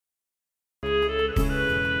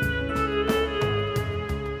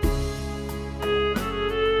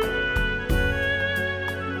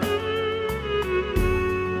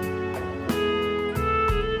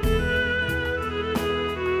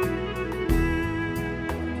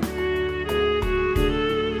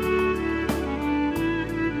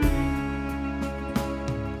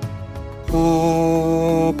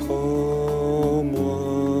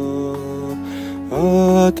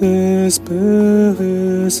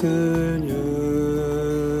t'espérer, Seigneur,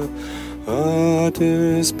 à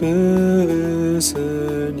t'espérer,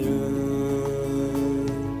 Seigneur.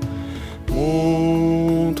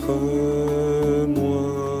 Montre-moi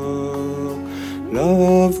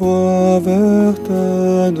la voie vers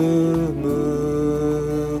ta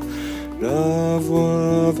demeure, la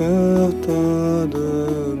voie vers ta demeure.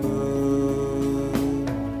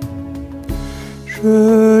 Je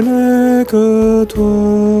n'ai que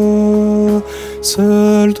toi,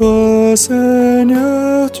 seul toi,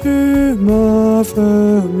 Seigneur, tu m'as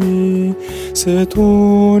fermé. C'est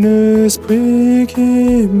ton esprit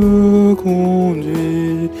qui me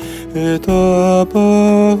conduit, et ta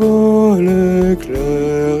parole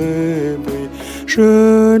éclaire et brille.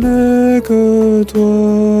 Je n'ai que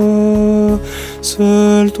toi,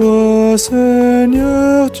 seul toi,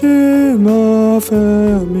 Seigneur, tu m'as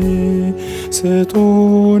fermé. C'est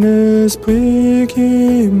ton esprit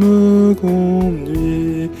qui me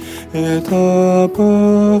conduit, et ta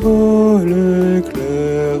parole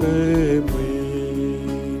éclaire et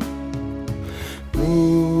brille.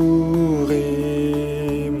 Nourris-moi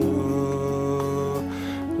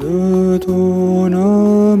de ton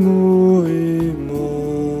amour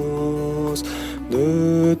immense,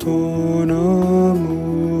 de ton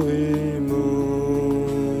amour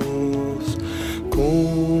immense.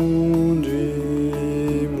 Conduis-moi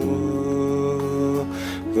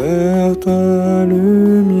vers ta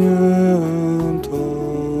lumière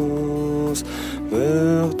intense,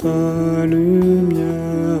 vers ta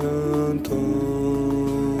lumière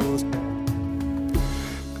intense.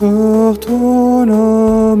 Car ton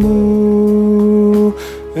amour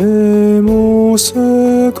est mon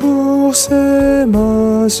secours, c'est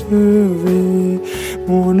ma survie,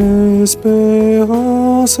 mon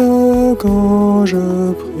espérance quand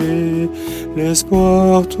je prie,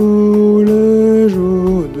 l'espoir tous les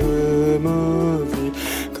jours de ma vie.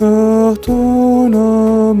 Car ton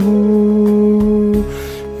amour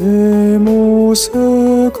est mon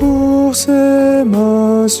secours, c'est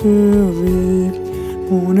ma survie,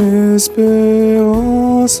 mon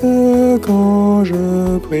espérance quand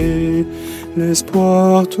je prie,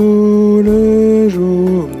 l'espoir tous les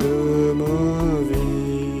jours de ma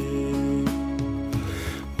vie.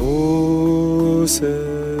 Ô Seigneur,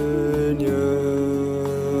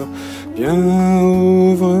 viens,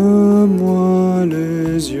 ouvre-moi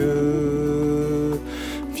les yeux,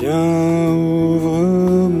 viens,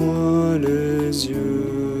 ouvre-moi les yeux.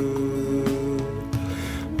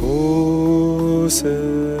 Ô Seigneur,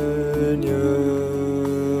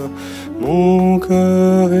 mon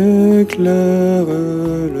cœur éclaire-le,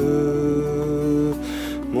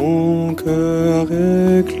 mon cœur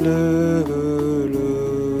éclaire-le,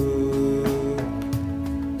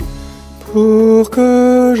 pour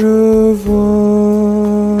que je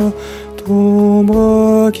voie ton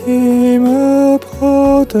bras qui me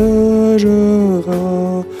protégera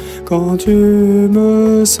quand tu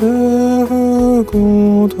me serres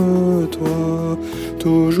contre toi.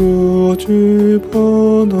 Toujours tu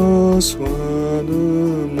prendras soin de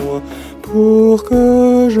moi, pour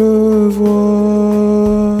que je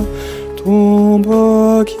voie ton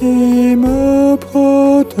bras qui me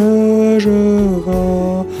protégera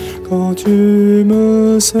quand tu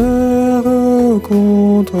me serres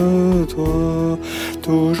contre toi.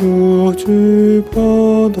 Toujours tu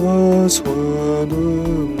prendras soin de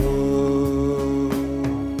moi.